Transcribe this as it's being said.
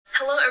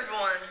Hello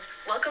everyone,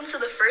 welcome to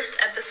the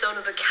first episode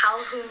of the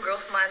Calhoun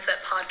Growth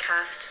Mindset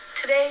podcast.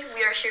 Today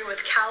we are here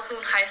with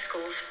Calhoun High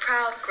School's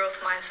proud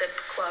Growth Mindset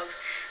Club,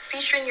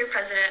 featuring your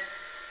president,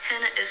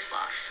 Hannah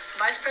Islas,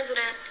 Vice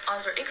President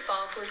Azra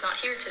Iqbal, who is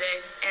not here today,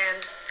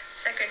 and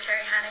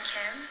Secretary Hannah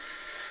Kim,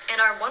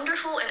 and our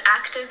wonderful and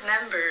active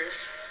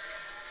members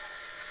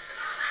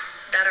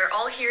that are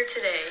all here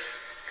today.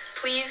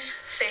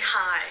 Please say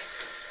hi.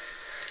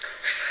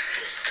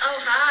 Oh,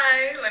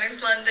 hi. My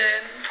name's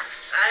London.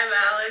 I'm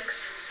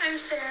Alex. I'm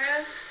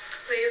Sarah.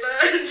 Zayla.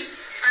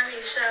 I'm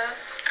Isha.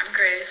 I'm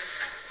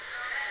Grace.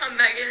 I'm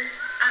Megan.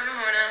 I'm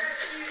Ahona.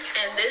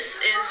 And this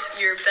is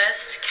your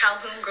best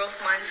Calhoun Growth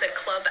Mindset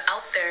Club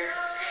out there.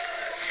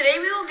 Today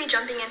we will be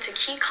jumping into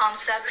key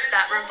concepts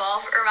that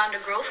revolve around a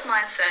growth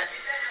mindset,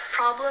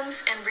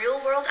 problems, and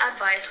real-world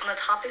advice on the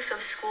topics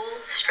of school,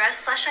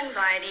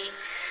 stress/anxiety,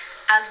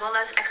 as well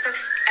as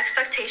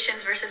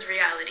expectations versus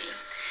reality.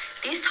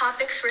 These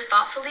topics were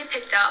thoughtfully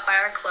picked out by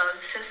our club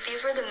since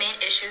these were the main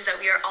issues that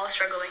we are all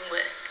struggling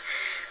with.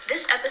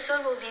 This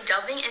episode will be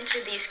delving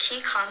into these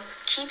key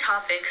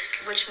topics,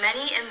 which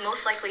many and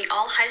most likely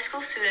all high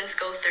school students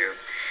go through,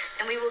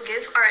 and we will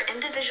give our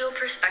individual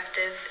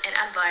perspective and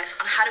advice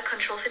on how to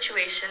control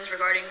situations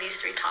regarding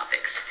these three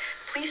topics.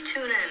 Please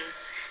tune in,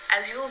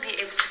 as you will be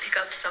able to pick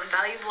up some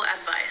valuable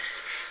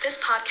advice. This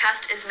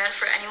podcast is meant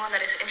for anyone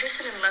that is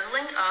interested in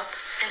leveling up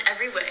in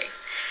every way,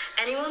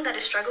 anyone that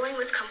is struggling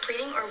with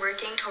completing or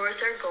working towards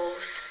their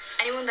goals,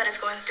 anyone that is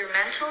going through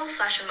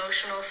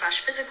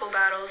mental/emotional/physical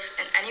battles,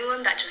 and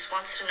anyone that just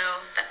wants to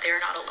know that they are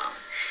not alone.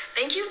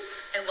 Thank you,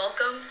 and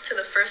welcome to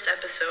the first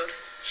episode.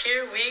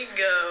 Here we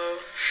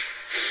go.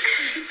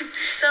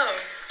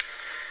 So,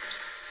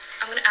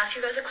 I'm going to ask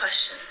you guys a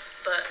question,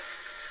 but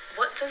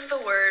what does the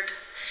word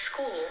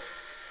school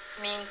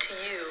mean to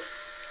you?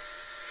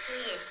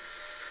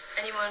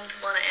 Anyone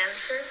want to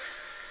answer?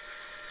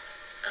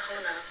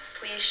 Ahona,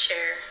 please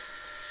share.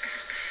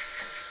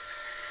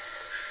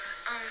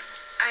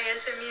 I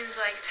guess it means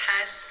like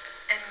tests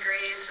and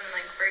grades and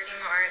like working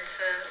hard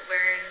to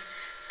learn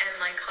and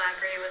like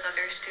collaborate with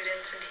other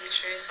students and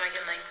teachers so I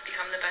can like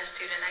become the best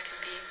student I can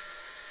be.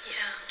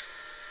 Yeah.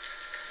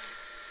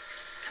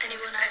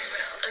 Anyone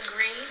else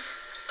agree?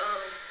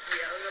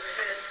 Yeah, I'll go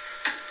ahead.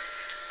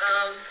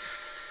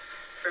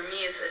 For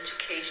me, it's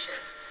education.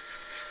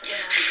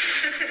 Yeah.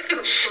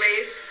 A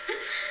place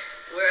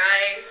where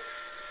I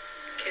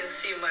can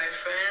see my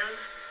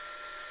friends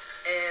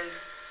and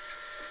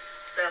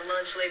that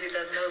lunch lady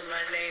that knows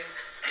my name.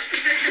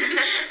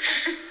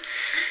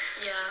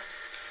 Yeah.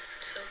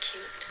 So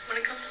cute.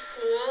 When it comes to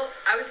school,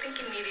 I would think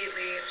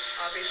immediately,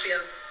 obviously,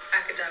 of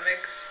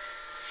academics.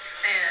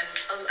 And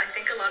I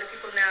think a lot of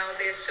people now,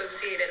 they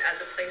associate it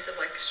as a place of,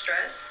 like,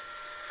 stress.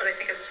 But I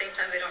think at the same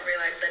time, they don't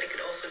realize that it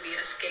could also be an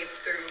escape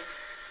through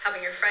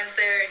having your friends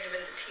there and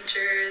even the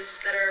teachers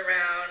that are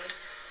around.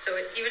 So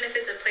even if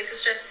it's a place of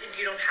stress,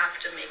 you don't have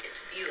to make it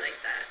to be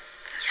like that.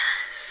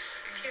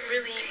 Yes.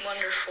 Really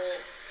wonderful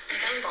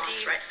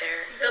response right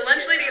there. The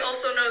lunch lady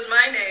also knows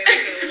my name.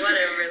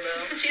 Whatever,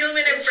 though. She knows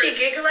my name Did she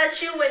giggle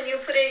at you when you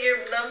put in your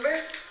number?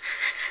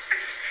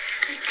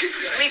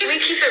 We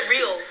keep it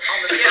real on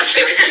this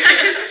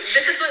podcast.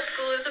 This is what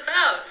school is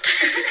about.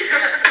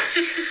 Yes.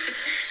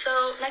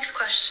 So, next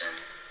question.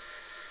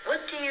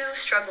 What do you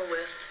struggle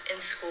with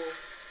in school?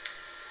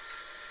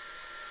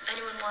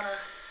 Anyone want to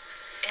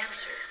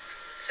answer?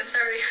 Since I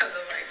already have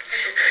the mic.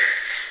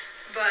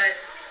 But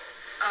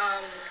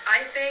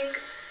I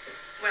think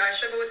what I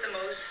struggle with the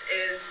most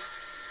is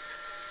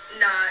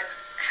not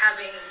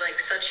having like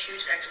such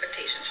huge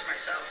expectations for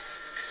myself.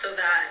 So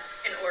that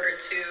in order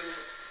to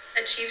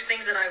achieve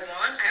things that I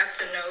want, I have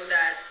to know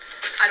that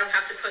I don't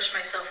have to push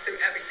myself through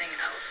everything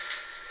else.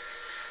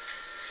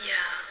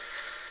 Yeah.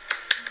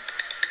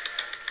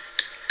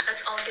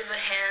 Let's all give a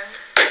hand.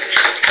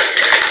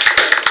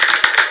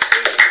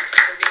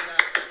 For being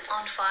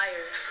On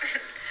fire.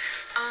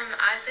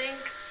 I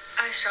think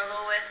I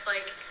struggle with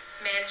like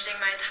managing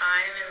my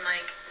time and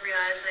like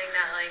realizing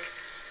that like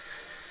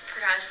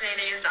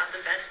procrastinating is not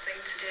the best thing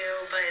to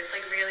do, but it's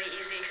like really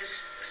easy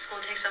because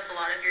school takes up a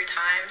lot of your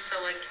time,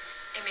 so like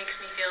it makes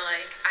me feel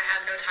like I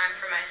have no time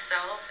for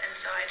myself, and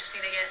so I just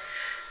need to get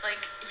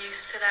like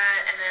used to that.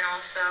 And then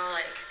also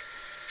like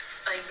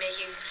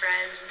making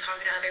friends and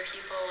talking to other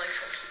people. Like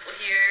some people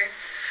here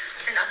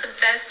are not the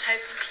best type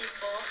of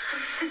people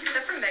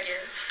except for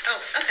Megan. Oh,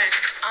 okay.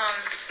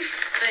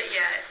 But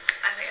yeah,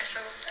 I think I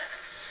struggle with that.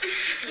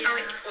 Yeah.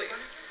 Wait.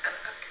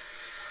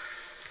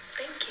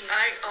 Thank you.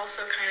 I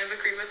also kind of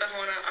agree with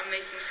Ahona on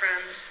making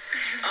friends.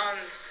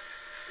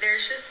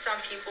 There's just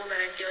some people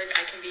that I feel like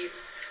I can be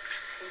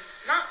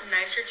not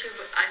nicer to,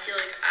 but I feel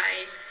like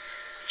I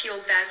feel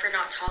bad for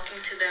not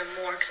talking to them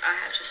more because I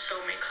have just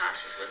so many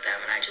classes with them,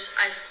 and I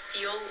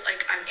feel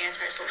like I'm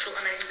antisocial,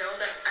 and I know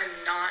that I'm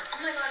not. Oh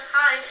my god,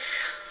 hi.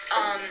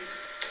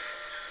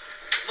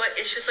 But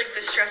it's just like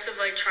the stress of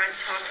like trying to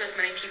talk to as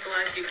many people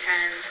as you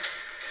can,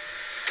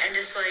 and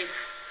just like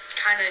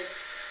kind of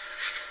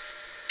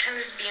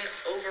just being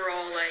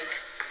overall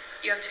like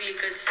you have to be a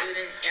good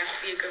student, you have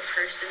to be a good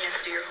person, you have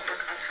to do your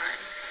homework on time.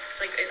 It's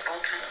like it all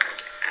kind of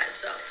like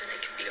adds up and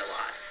it can be a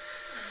lot.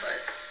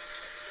 But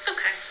it's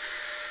okay.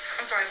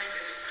 I'm thriving.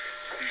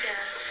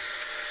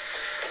 Yes.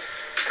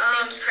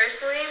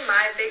 Personally,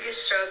 my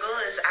biggest struggle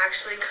is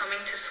actually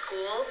coming to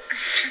school.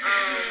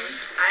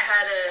 I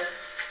had a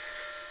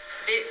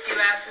few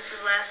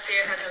absences last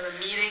year, had to have a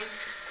meeting.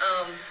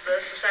 But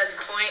that's besides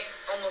the point.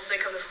 Almost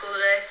didn't come to school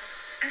today.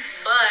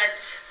 But,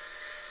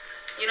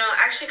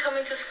 actually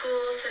coming to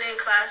school, sitting in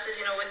classes,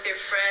 with your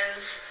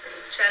friends,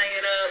 chatting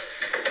it up,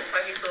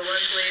 talking to the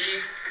lunch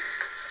lady,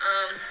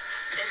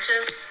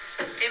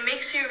 it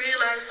makes you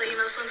realize that,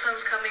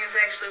 sometimes coming is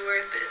actually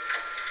worth it.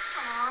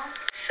 Aww.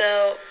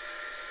 So,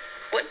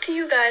 what do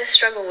you guys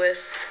struggle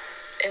with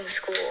in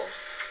school?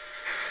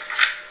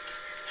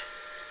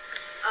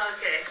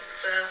 Okay,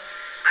 so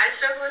I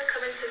struggle with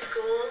coming to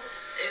school.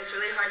 It's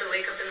really hard to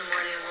wake up in the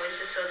morning. I'm always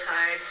just so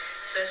tired,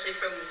 especially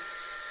from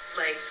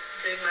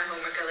doing my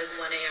homework at 1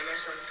 a.m. or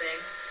something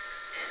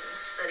and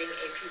studying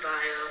AP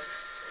Bio,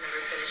 never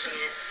finishing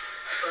it.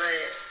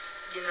 But,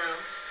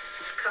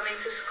 coming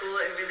to school,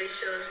 it really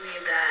shows me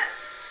that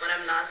when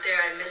I'm not there,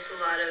 I miss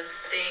a lot of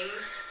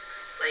things,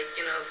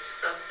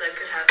 stuff that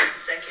could happen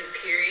second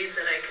period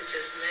that I could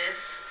just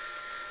miss.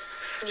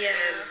 Yeah.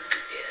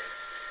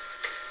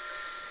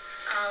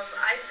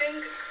 I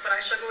think what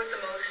I struggle with the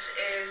most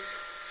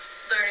is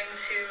learning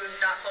to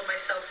not hold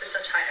myself to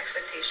such high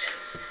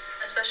expectations,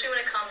 especially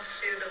when it comes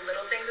to the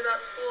little things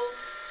about school.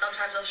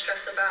 Sometimes I'll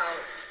stress about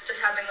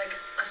just having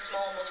a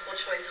small multiple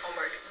choice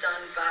homework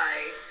done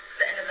by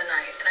the end of the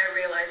night, and I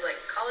realize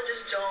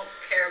colleges don't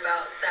care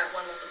about that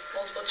one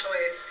multiple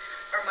choice,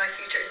 or my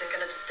future isn't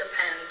going to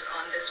depend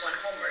on this one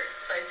homework.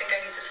 So I think I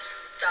need to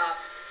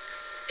stop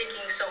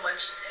thinking so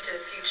much into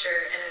the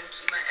future and then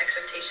keep my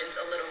expectations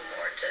a little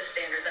more to a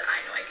standard that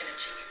I know I can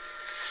achieve.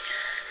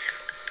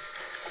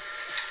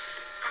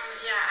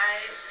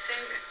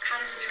 Same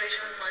kind of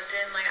situation with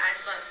London. I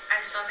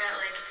suck at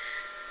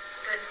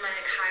with my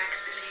high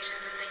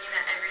expectations and thinking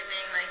that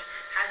everything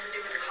has to do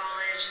with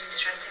college and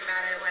stressing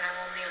about it when I'm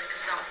only a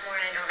sophomore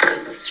and I don't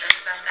really have to stress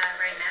about that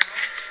right now.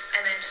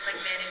 And then just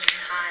managing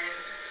time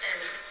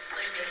and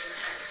making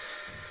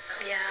friends.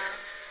 So. Yeah.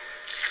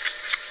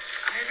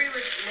 I agree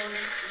with London,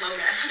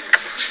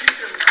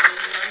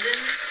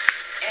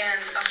 and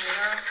about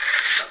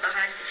the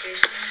high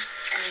expectations,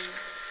 and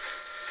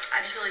I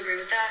just really agree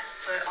with that.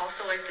 But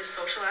also the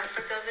social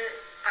aspect of it,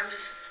 I'm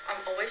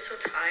always so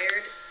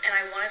tired, and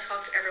I want to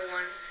talk to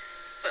everyone,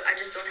 but I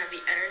just don't have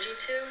the energy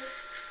to.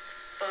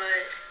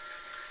 But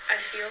I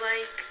feel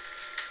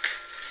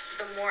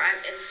the more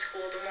I'm in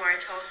school, the more I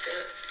talk to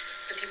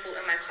the people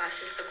in my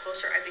classes, the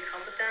closer I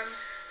become with them.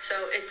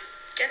 So it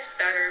gets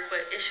better,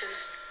 but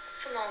it's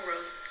a long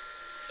road.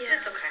 Yeah.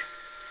 It's okay.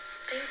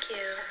 Thank you.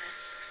 It's alright.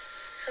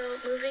 So,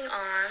 moving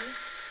on,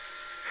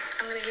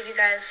 I'm going to give you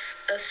guys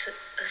a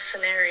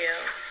scenario.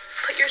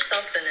 Put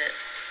yourself in it.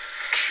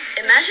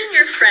 Imagine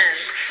your friend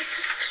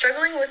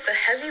struggling with the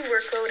heavy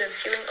workload and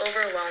feeling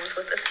overwhelmed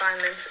with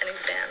assignments and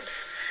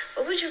exams.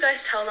 What would you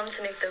guys tell them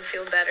to make them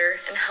feel better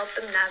and help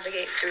them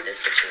navigate through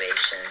this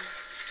situation?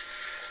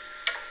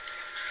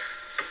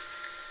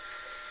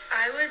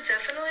 I would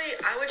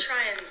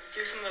try and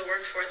do some of the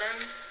work for them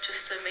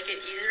just to make it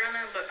easier on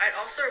them, but I'd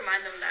also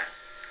remind them that,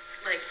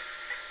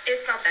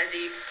 it's not that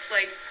deep.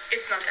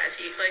 It's not that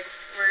deep.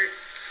 We're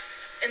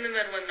in the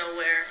middle of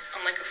nowhere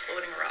on, a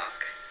floating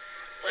rock.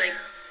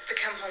 The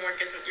chem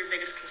homework isn't your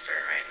biggest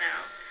concern right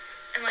now.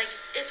 And,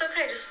 it's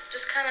okay, just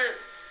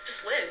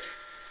live.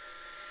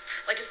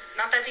 It's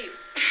not that deep.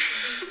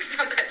 It's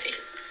not that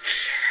deep.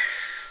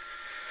 Yes.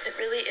 It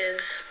really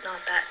is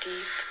not that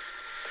deep.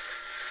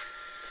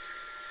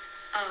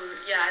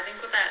 I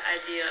think with that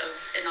idea of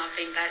it not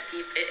being that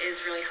deep, it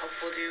is really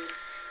helpful to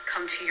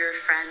come to your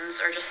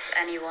friends or just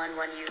anyone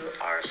when you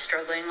are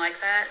struggling like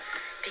that,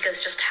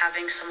 because just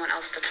having someone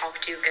else to talk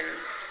to can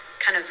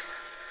kind of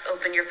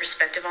open your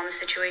perspective on the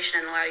situation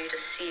and allow you to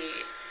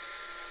see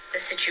the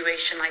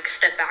situation,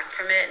 step back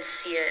from it and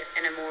see it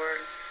in a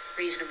more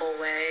reasonable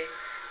way.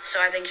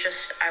 So I think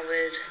I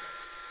would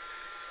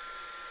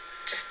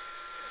just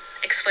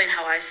explain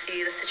how I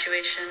see the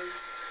situation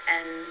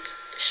and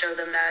show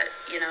them that,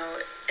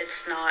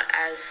 it's not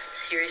as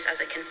serious as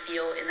it can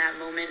feel in that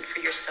moment for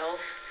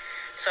yourself.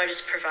 So I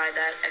just provide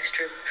that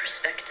extra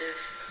perspective.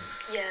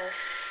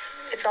 Yes.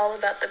 It's all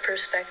about the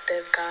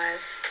perspective,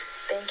 guys.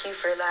 Thank you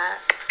for that.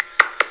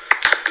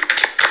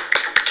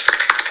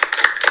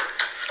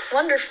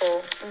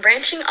 Wonderful.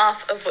 Branching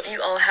off of what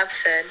you all have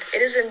said,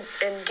 it is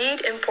indeed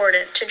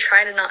important to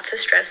try not to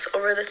stress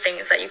over the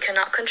things that you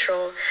cannot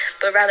control,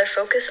 but rather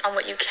focus on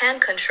what you can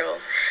control.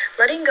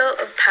 Letting go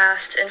of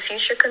past and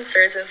future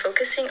concerns and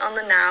focusing on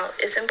the now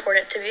is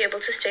important to be able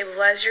to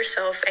stabilize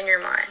yourself and your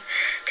mind.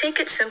 Take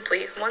it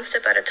simply, one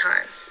step at a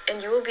time,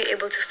 and you will be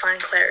able to find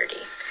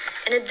clarity.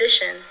 In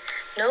addition,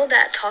 know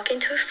that talking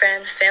to a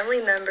friend,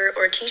 family member,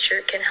 or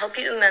teacher can help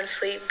you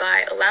immensely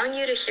by allowing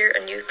you to hear a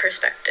new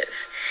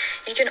perspective.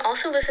 You can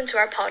also listen to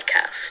our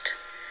podcast,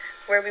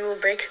 where we will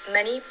break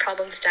many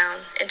problems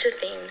down into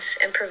themes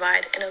and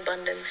provide an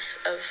abundance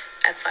of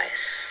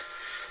advice.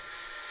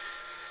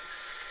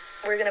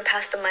 we're gonna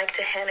pass the mic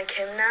to Hannah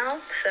Kim now,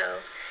 so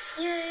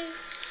yay.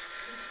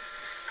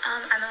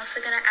 I'm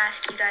also going to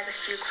ask you guys a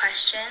few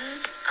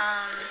questions.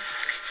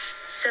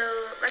 So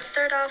let's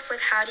start off with,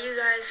 how do you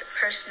guys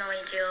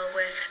personally deal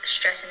with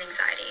stress and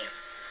anxiety?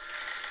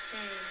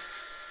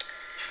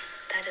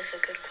 That is a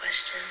good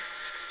question.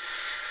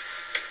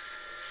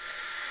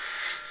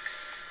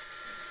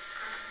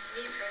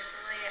 Me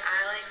personally,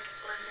 I like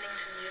listening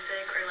to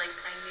music or like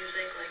playing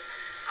music. Like,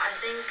 I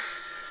think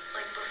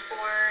like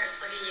before,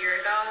 like a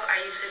year ago, I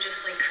used to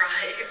just like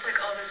cry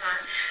like all the time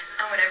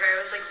whenever I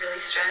was like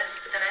really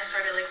stressed. But then I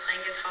started like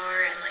playing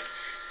guitar and like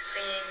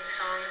singing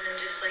songs and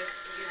just like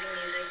using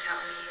music to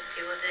help me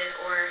deal with it,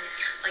 or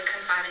like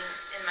confiding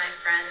in my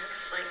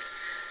friends, like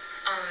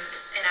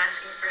and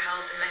asking for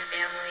help in my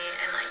family.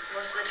 And like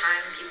most of the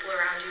time, people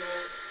around you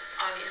will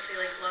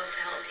obviously like love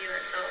to help you,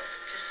 and so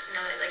just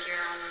know that like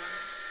you're not alone.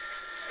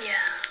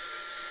 Yeah.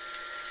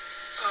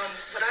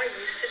 What I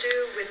used to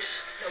do,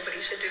 which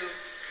nobody should do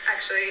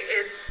actually,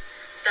 is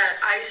that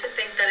I used to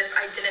think that if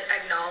I didn't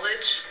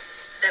acknowledge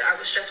that I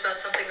was stressed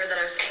about something or that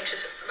I was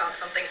anxious about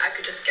something, I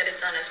could just get it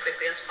done as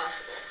quickly as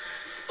possible.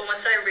 But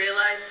once I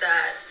realized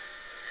that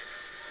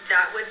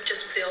that would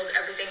just build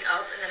everything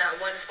up, and then at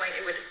one point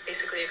it would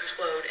basically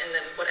explode, and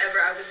then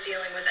whatever I was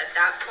dealing with at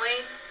that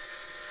point,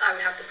 I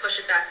would have to push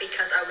it back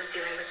because I was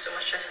dealing with so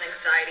much stress and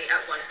anxiety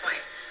at one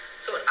point.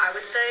 So what I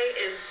would say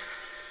is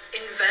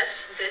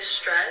invest this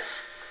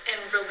stress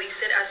and release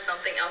it as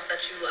something else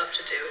that you love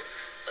to do.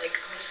 Like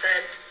I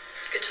said,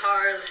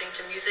 guitar, listening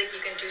to music, you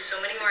can do so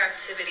many more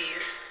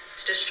activities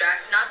to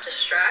not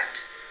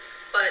distract,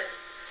 but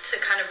to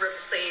kind of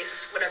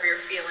replace whatever you're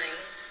feeling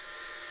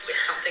with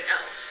something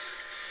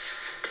else.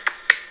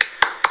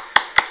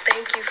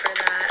 Thank you for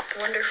that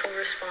wonderful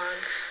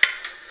response.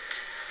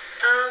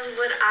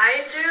 What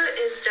I do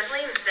is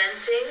definitely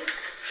venting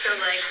to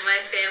like my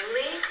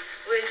family,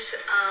 which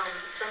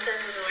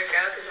sometimes doesn't work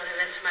out because when I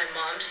vent to my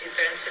mom, she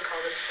threatens to call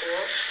the school.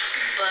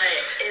 But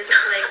it's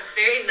like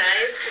very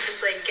nice to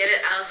just like get it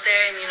out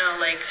there and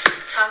like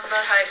talk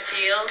about how I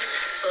feel.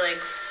 So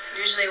like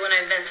usually when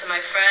I vent to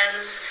my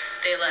friends,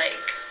 they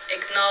like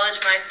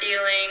acknowledge my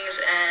feelings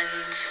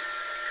and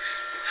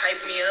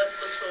hype me up.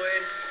 What's the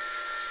word?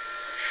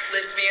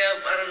 Lift me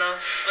up. I don't know,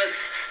 but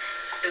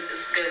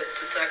it's good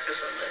to talk to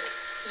somebody.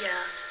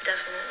 Yeah,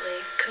 definitely.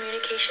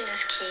 Communication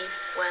is key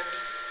when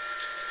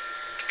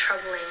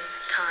troubling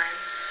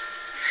times.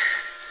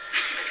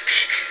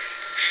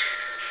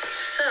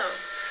 So,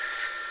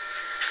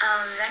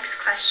 next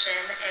question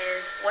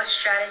is, what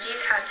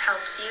strategies have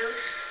helped you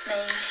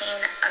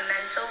maintain a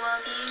mental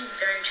well-being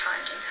during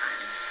challenging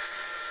times?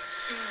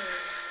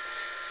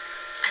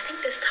 I think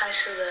this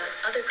ties to the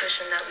other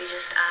question that we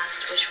just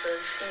asked, which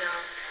was,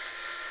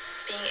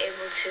 being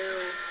able to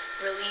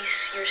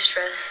release your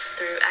stress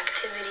through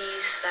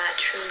activities that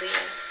truly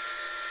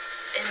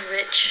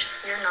enrich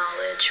your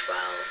knowledge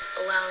while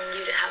allowing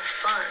you to have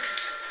fun.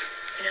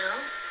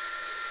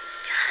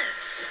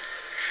 Yes.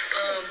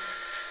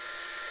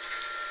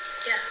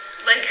 Yeah.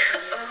 Like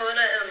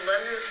Ohana in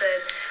London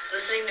said,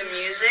 listening to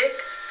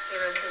music,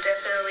 can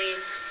definitely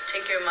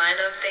take your mind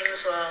off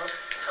things while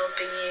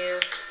helping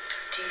you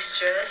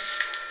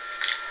de-stress.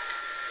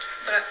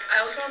 But I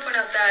also want to point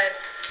out that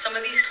some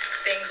of these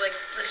things, like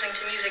listening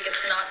to music,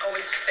 it's not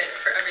always fit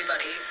for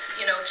everybody.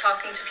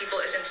 Talking to people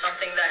isn't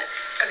something that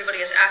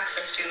everybody has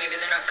access to. Maybe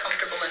they're not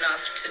comfortable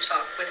enough to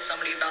talk with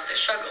somebody about their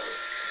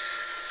struggles.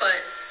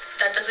 But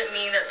that doesn't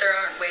mean that there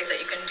aren't ways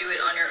that you can do it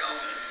on your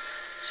own.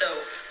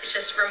 So it's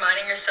just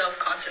reminding yourself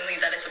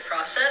constantly that it's a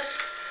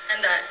process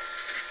and that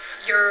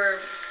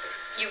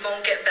you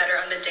won't get better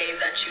on the day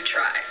that you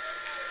try.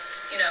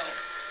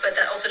 But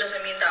that also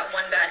doesn't mean that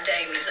one bad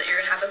day means that you're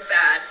going to have a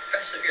bad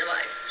rest of your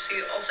life. So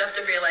you also have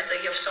to realize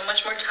that you have so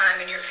much more time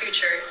in your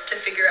future to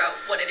figure out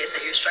what it is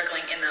that you're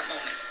struggling in that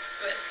moment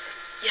with.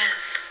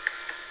 Yes.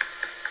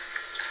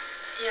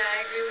 Yeah,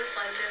 I agree with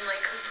London,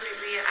 like,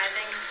 completely. I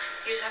think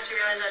you just have to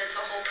realize that it's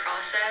a whole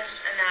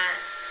process, and that,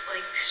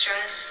 like,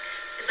 stress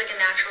is, like, a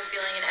natural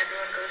feeling, and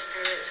everyone goes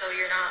through it, so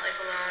you're not, like,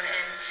 alone,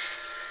 and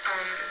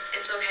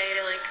it's okay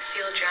to, like,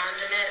 feel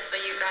drowned in it,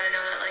 but you gotta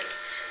know that, like,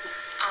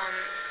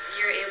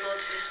 you're able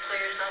to just pull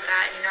yourself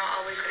out, and you're not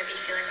always going to be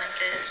feeling like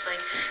this.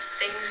 Like,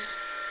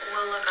 things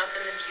will look up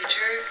in the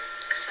future,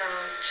 so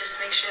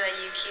just make sure that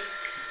you keep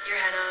your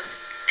head up,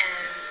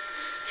 and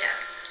yeah.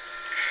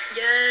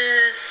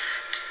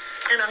 Yes.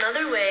 And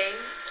another way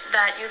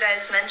that you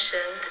guys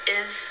mentioned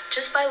is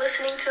just by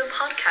listening to a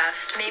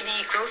podcast,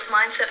 maybe growth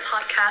mindset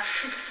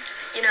podcasts.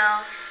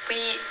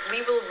 We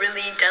will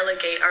really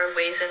delegate our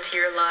ways into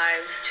your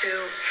lives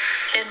to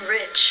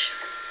enrich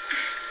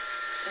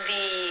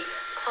the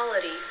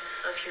quality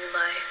of your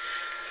life.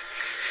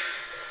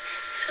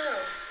 So,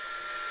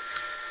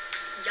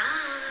 yeah.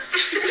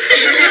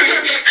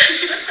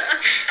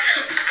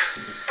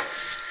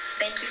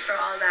 Thank you for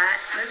all that.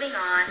 Moving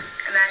on,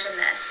 imagine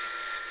this.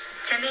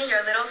 Timmy,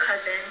 your little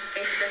cousin,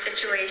 faces a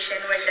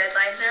situation where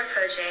deadlines are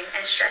approaching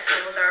and stress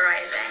levels are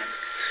rising.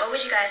 What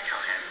would you guys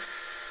tell him?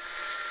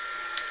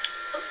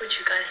 What would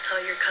you guys tell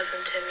your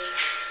cousin Timmy?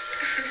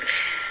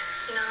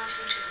 You know,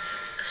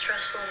 a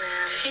stressful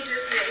man. Change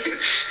his name.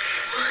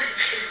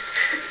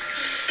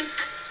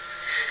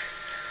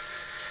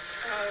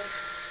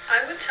 I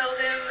would tell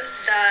him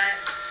that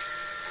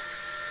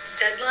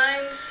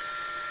deadlines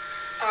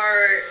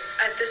are,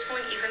 at this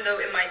point, even though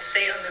it might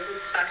say on the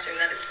Google Classroom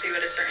that it's due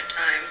at a certain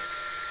time,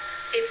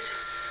 it's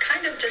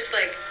kind of just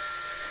like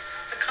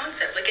a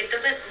concept. Like, it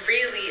doesn't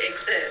really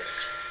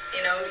exist.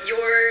 You know, you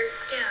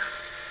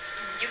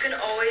can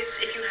always,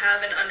 if you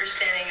have an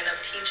understanding enough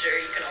teacher,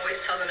 you can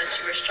always tell them that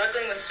you are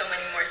struggling with so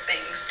many more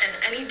things. And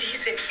any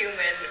decent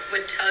human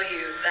would tell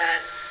you that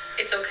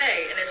it's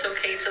okay, and it's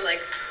okay to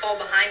like fall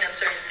behind on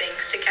certain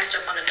things to catch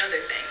up on another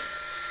thing.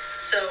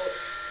 So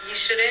you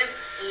shouldn't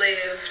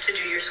live to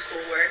do your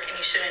schoolwork, and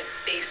you shouldn't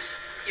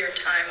base your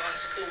time on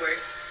schoolwork,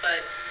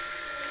 but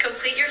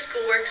complete your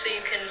schoolwork so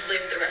you can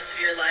live the rest of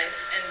your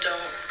life, and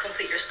don't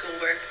complete your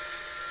schoolwork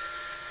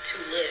to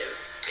live,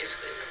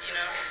 basically, you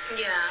know?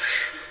 Yeah.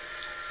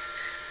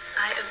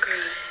 I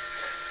agree.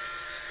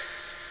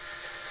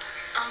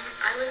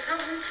 I would tell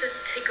him to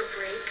take a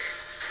break,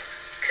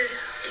 because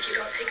if you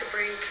don't take a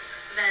break,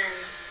 then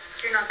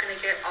you're not going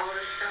to get all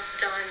this stuff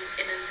done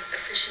in an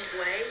efficient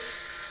way.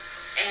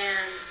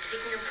 And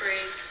taking a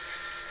break,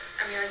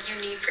 I mean, like, you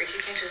need breaks.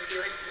 You can't just be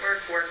like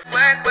work all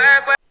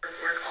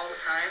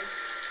the time.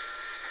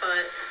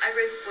 But I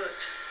read what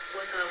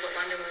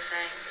London was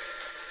saying.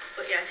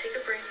 But yeah, take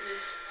a break and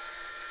just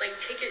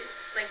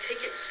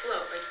take it slow.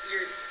 Like,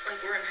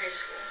 we're in high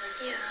school. Like,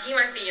 Yeah. He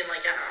might be in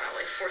like, I don't know,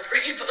 like 4th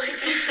grade, but like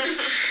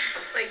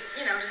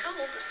you know, just. How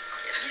old is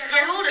Timmy? Yeah,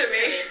 how old is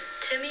Timmy?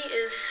 Timmy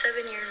is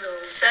 7 years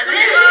old. 7?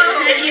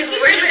 Oh, And he's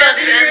worried about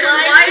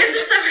deadlines? Why is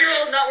the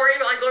 7-year-old not worried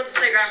about like going to the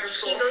playground for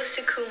school? He goes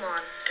to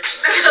Kumon. That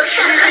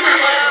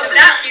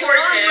poor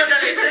kid.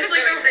 Is this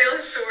like a real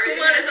story?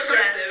 Kumon is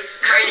oppressive.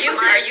 Yes. Are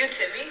you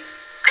Timmy?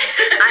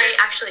 I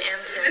actually am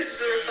Timmy. This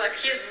is a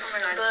reflection. Oh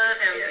my god, But he's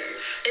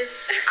him. if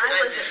I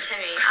wasn't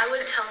Timmy, I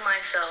would tell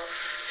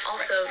myself,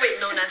 also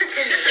known as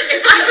Timmy,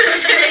 If I was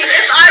Timmy,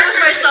 if I was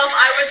myself,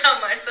 I would tell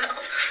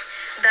myself.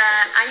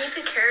 that I need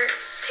to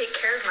take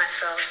care of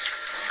myself.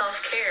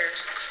 Self-care.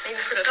 Maybe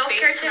put a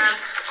Self-care face Timmy.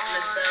 mask on.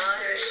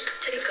 Massage.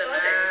 Take a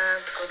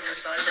nap.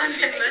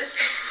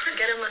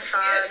 Get a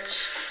massage.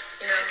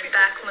 You know,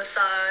 back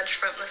massage,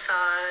 front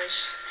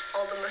massage,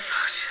 all the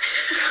massages.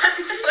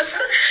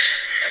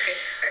 Okay.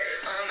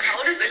 How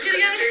old is this kid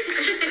again?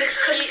 This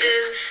he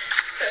is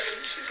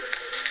 7. She says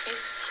 7.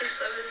 he's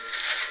 7.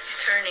 He's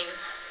turning.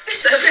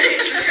 7.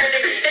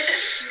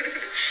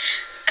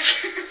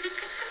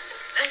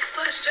 Next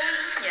question.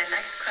 Yeah,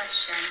 next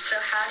question. So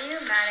how do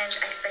you manage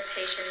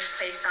expectations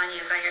placed on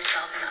you by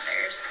yourself and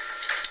others?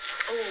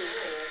 Ooh.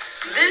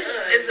 This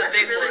is a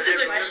big one. This is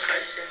a good everyone.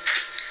 question.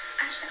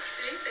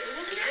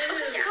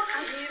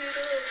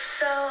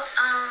 So,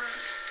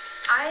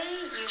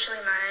 I usually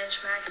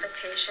manage my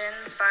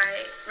expectations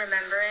by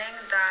remembering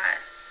that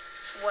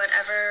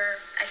whatever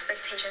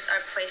expectations are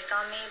placed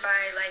on me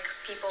by like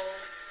people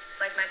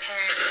like my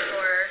parents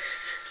or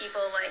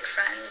people like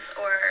friends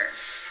or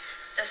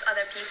just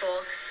other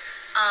people,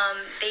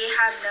 they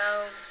have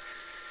no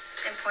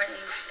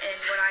importance in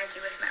what I do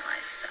with my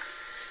life. So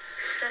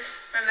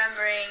just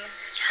remembering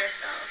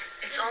yourself.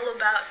 It's all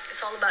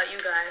about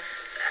you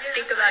guys. Yes,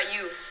 Think about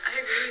you.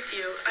 I agree with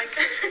you.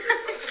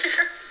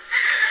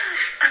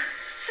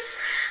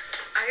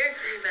 I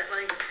agree that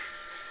like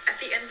at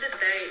the end of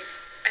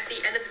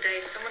the day,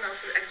 someone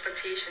else's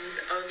expectations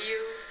of you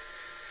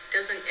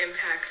doesn't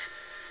impact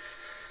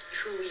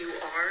who you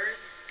are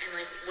and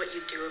like what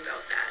you do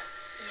about that.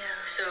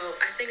 Yeah. So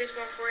I think it's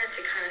more important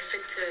to kind of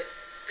stick to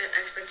the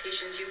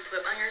expectations you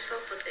put on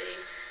yourself, but they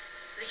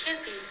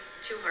can't be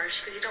too harsh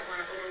because you don't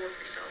want to overwork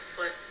yourself.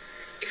 But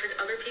if it's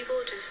other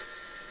people, just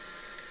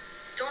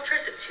don't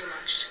stress it too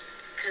much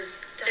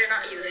because they're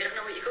not you. They don't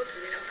know what you go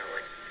through. They don't know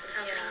what's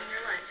happening in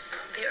your life. So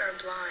They are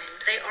blind.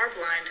 they are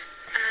blind.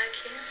 I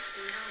can't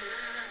see no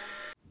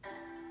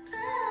blind.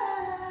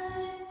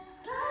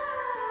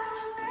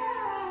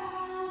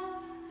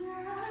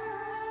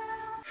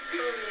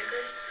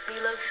 We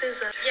love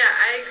SZA. Yeah,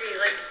 I agree.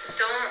 Like,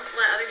 don't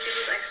let other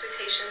people's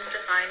expectations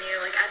define you.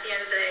 Like, at the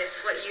end of the day,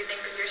 it's what you think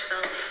of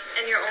yourself.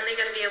 And you're only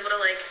going to be able to,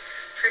 like,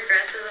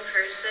 progress as a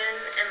person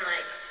and,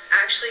 like,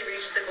 actually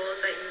reach the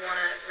goals that you want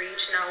to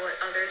reach, not what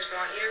others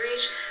want you to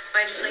reach,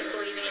 by just, like,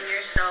 believing in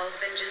yourself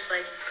and just,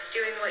 like,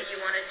 doing what you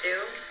want to do.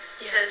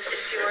 Because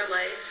it's your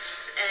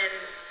life, and,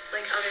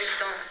 like, others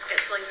don't get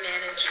to, like,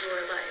 manage your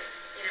life,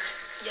 you know?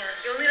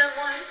 Yes. You only live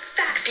once.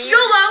 Facts. Be-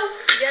 YOLO!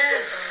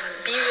 Yes.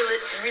 Be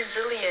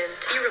resilient.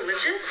 Be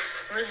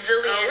religious?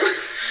 Resilient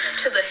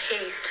to the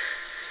hate.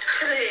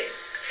 To the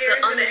The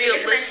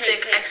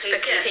unrealistic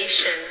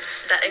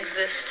expectations that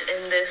exist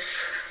in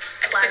this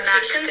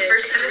Expectations climactic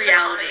versus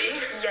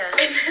reality.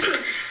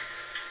 Yes.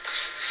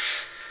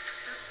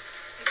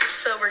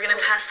 So we're gonna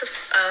pass the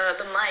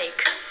mic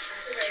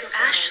to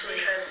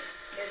Ashley.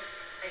 Because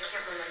I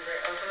can't remember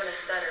it. Oh, so I'm gonna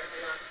stutter.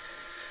 Hold on.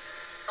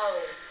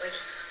 Oh, like.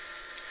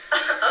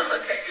 Oh,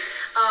 okay.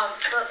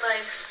 But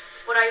like,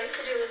 what I used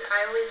to do is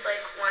I always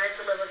like wanted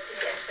to live up to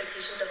the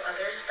expectations of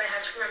others, but I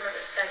had to remember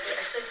that the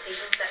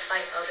expectations set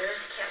by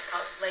others can't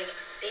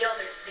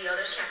the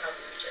others can't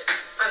probably reach it.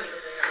 I'm being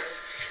completely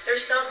honest.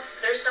 There's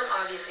some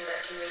obviously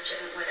that can reach it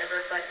and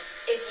whatever, but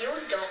if you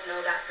don't know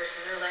that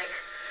person, they're like,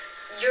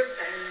 you're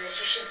better than this.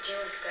 You should do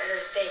better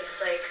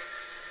things. Like,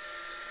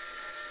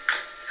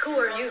 Who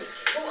are you?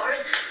 who are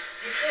you?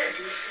 You can't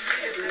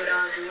do what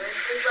I'm doing.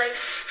 It's like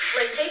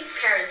take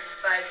parents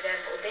by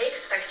example. They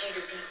expect you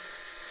to be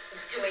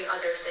doing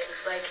other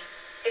things. Like,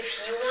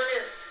 if you want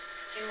to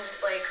do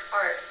like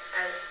art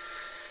as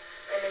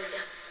an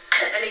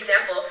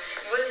example,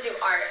 you want to do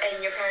art,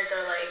 and your parents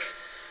are like,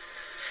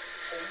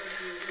 "What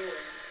are you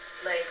doing?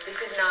 Like,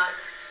 this is not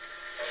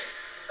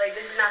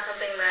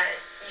something that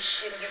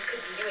you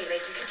could be doing.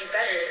 Like, you could do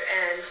better."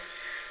 And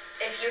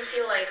if you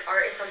feel like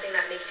art is something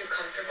that makes you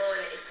comfortable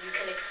and if you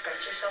can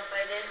express yourself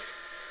by this,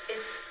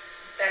 it's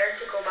better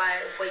to go by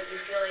what you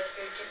feel like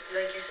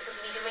you're supposed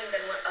to be doing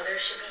than what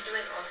others should be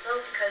doing also,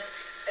 because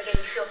again,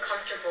 you feel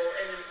comfortable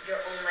in your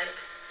own like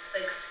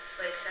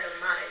set of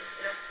mind,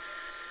 you know?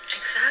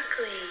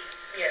 Exactly.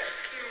 Yeah.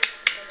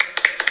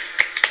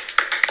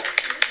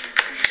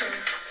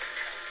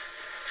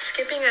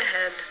 Skipping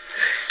ahead.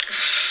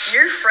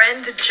 Your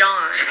friend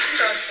John,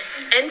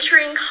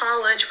 entering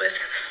college with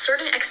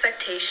certain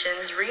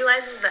expectations,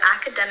 realizes the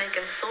academic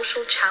and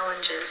social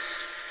challenges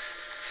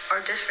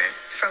are different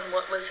from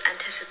what was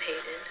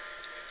anticipated.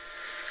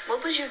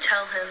 What would you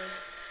tell him,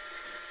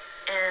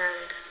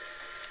 and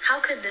how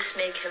could this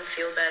make him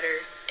feel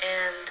better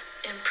and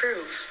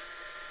improve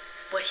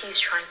what he's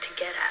trying to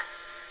get at?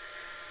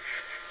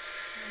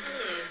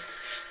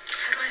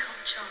 How do I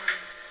help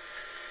John?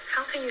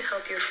 How can you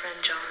help your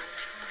friend John?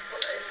 Well,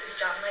 is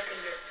John like a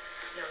year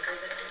younger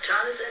than us?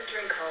 John is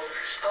entering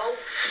college. Oh,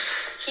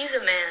 He's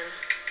a man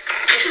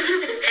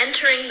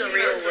entering the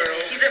real world.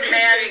 He's a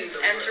man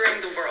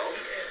entering the world.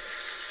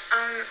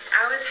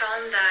 I would tell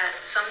him that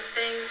some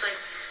things, like,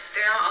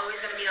 they're not always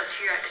going to be up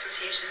to your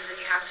expectations, and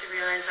you have to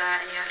realize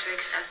that, and you have to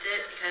accept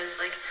it, because,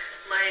 like,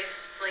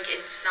 life, like,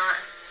 it's not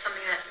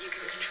something that you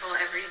can control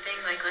everything.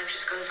 Like, life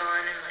just goes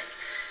on, and, like,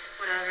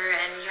 whatever,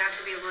 and you have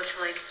to be able to,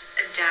 like,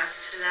 adapt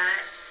to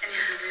that and be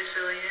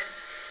resilient.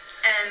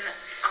 And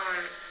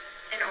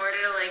in order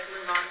to like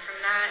move on from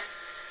that,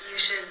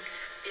 you should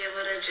be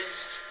able to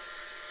just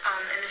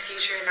in the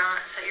future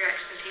not set your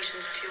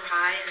expectations too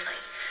high and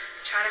like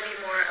try to be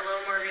a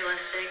little more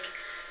realistic.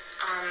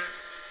 And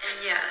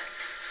yeah,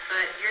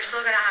 but you're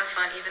still gonna have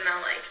fun even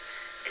though like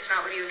it's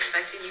not what you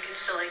expected. You can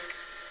still like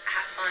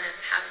have fun and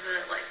have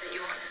the life that you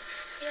wanted.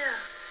 Yeah.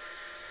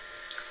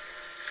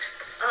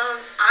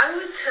 I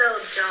would tell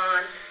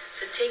John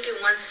to take it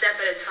one step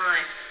at a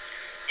time.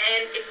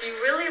 And if you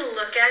really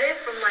look at it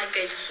from like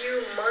a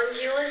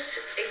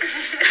humongous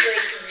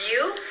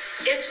view,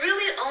 it's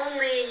really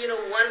only,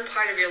 one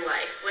part of your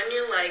life. When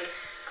you're like,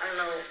 I don't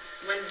know,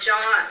 when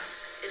John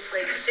is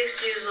like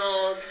 6 years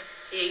old,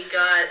 he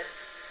got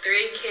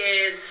 3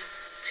 kids,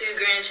 2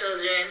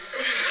 grandchildren,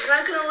 he's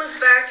not gonna look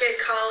back at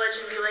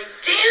college and be like,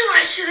 damn,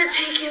 I should have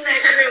taken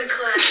that crim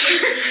class.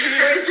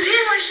 Or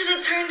damn, I should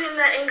have turned in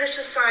that English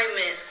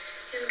assignment.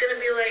 He's gonna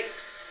be like,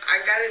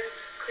 I gotta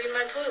clean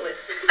my toilet.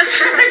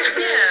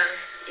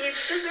 Yeah.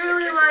 It's just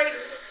really like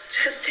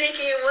just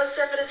taking it one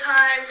step at a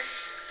time,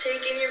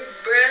 taking your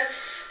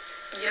breaths,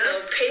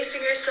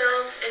 pacing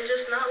yourself, and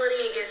just not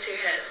letting it get to your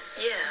head.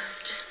 Yeah.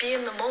 Just be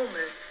in the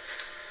moment.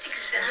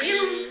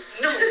 Exactly.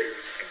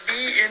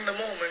 Be in the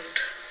moment.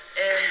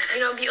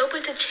 And, be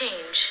open to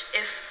change.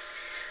 If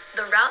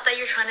the route that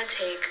you're trying to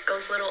take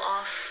goes a little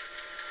off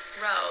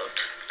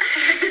route,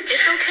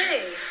 it's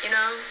okay,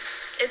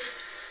 It's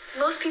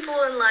most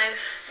people in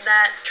life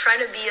that try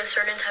to be a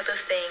certain type of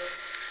thing,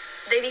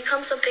 they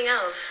become something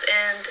else,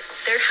 and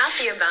they're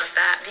happy about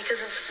that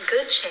because it's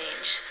good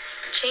change.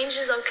 Change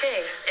is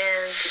okay,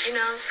 and,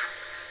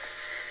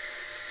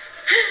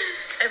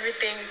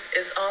 everything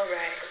is all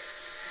right.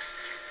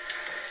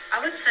 I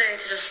would say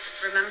to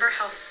just remember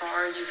how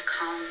far you've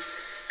come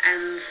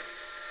and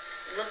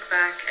look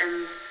back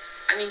and,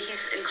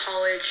 he's in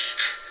college.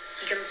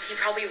 He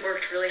probably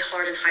worked really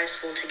hard in high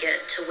school to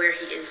get to where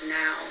he is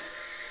now.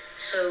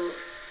 So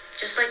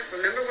just like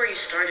remember where you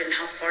started and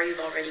how far you've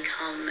already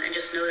come, and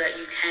just know that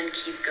you can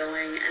keep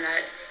going and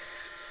that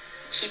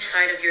keep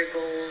sight of your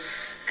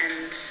goals,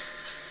 and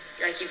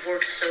like you've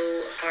worked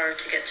so hard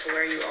to get to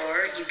where you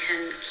are, you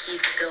can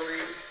keep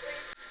going.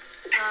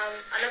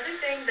 Another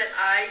thing that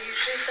I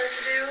usually start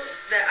to do,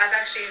 that I've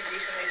actually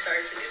recently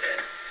started to do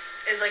this,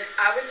 is like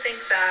I would think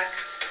back,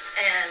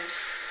 and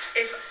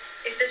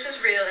if this was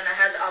real and I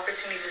had the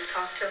opportunity to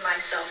talk to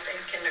myself in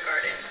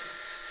kindergarten,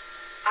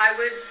 I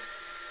would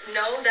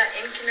know that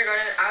in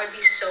kindergarten I would be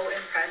so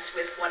impressed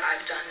with what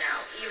I've done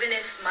now, even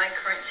if my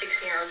current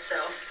 16-year-old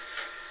self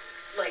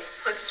like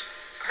puts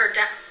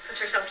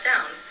herself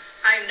down.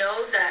 I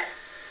know that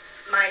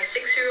my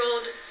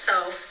 6-year-old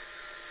self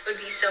would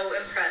be so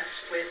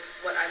impressed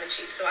with what I've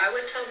achieved. So I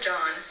would tell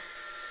John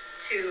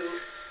to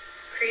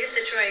create a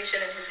situation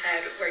in his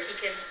head where he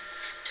can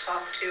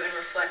talk to and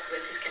reflect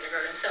with his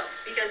kindergarten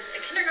self, because a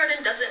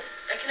kindergartner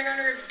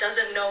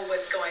doesn't know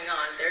what's going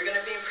on. They're going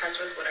to be impressed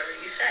with whatever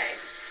you say,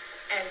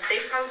 and they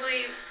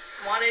probably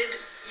wanted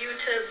you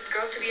to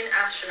grow up to be an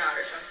astronaut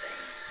or something.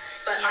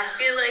 But I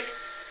feel like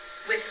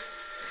with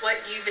what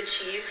you've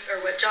achieved,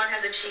 or what John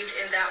has achieved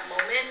in that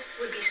moment,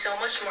 would be so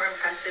much more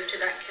impressive to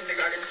that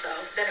kindergarten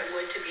self than it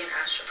would to be an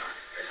astronaut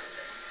or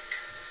something.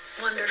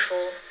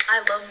 Wonderful.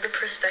 I love the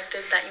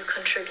perspective that you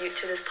contribute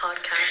to this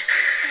podcast.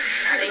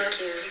 I Thank love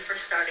you. for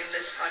starting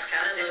this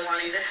podcast and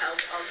wanting to help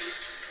all these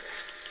people.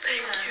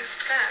 Thank you.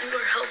 You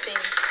are helping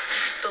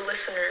the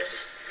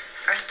listeners,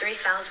 our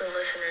 3,000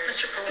 listeners.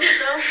 Mr.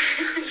 Palazzo.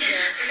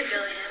 Yes.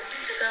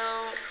 So,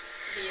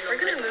 we're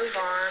going to move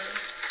on.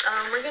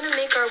 We're going to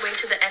make our way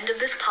to the end of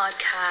this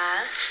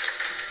podcast.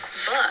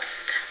 But,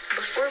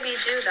 before we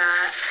do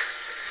that,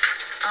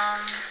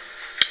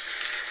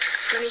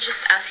 let me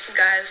just ask you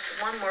guys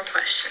one more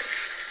question.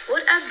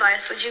 What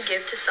advice would you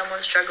give to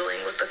someone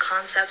struggling with the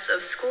concepts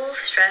of school,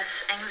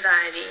 stress,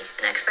 anxiety,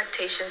 and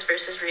expectations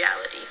versus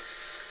reality?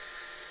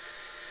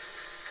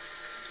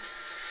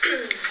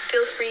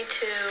 Feel free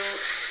to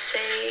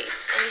say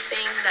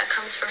anything that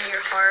comes from your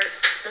heart.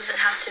 It doesn't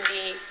have to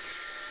be,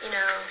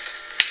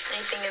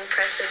 anything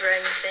impressive or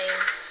anything.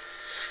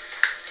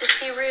 Just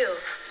be real.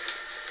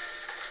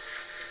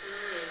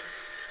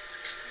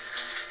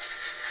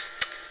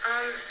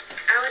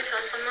 I would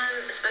tell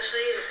someone,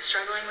 especially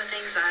struggling with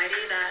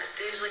anxiety, that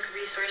there's like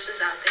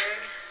resources out there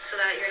so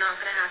that you're not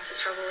gonna have to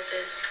struggle with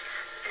this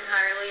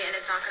entirely, and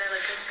it's not gonna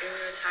like consume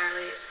you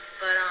entirely.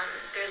 But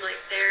there's like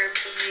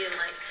therapy, and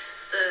like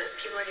the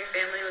people in your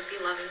family would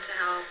be loving to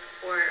help,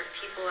 or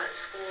people at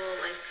school.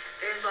 Like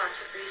there's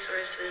lots of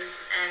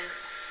resources, and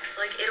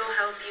like it'll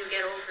help you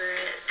get over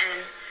it,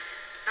 and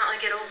not like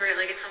get over it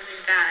like it's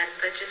something bad,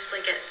 but just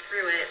like get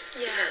through it.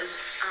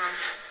 Because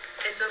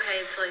it's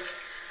okay to like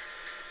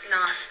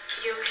not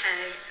be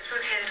okay. It's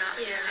okay to not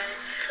be okay.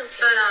 It's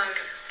okay. But like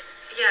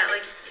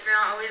you're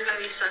not always gonna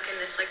be stuck in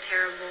this like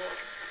terrible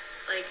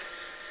like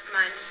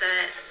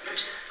mindset,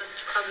 which is what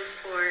this club is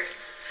for.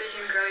 So you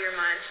can grow your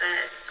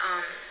mindset.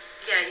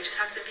 You just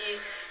have to be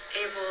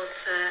able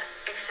to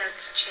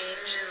accept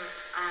change,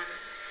 and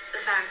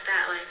the fact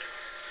that like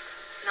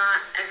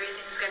not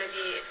everything's gonna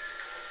be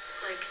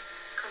like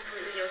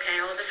completely okay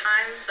all the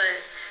time,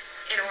 but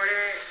in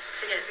order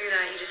to get through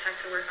that, you just have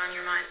to work on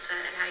your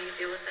mindset and how you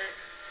deal with it.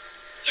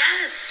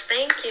 Yes,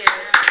 thank you.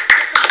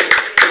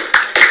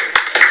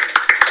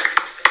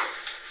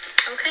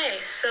 Okay,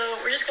 so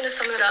we're just going to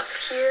sum it up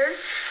here.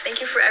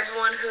 Thank you for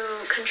everyone who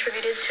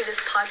contributed to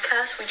this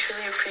podcast. We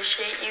truly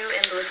appreciate you,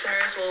 and the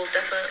listeners will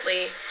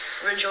definitely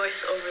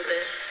rejoice over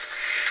this.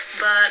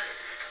 But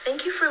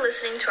thank you for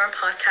listening to our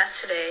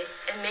podcast today,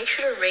 and make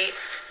sure to rate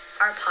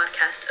our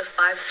podcast a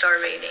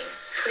 5-star rating.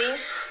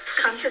 Please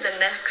come to the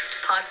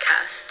next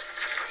podcast,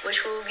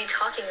 which we'll be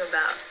talking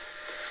about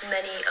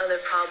many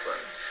other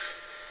problems.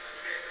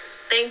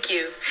 Thank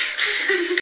you.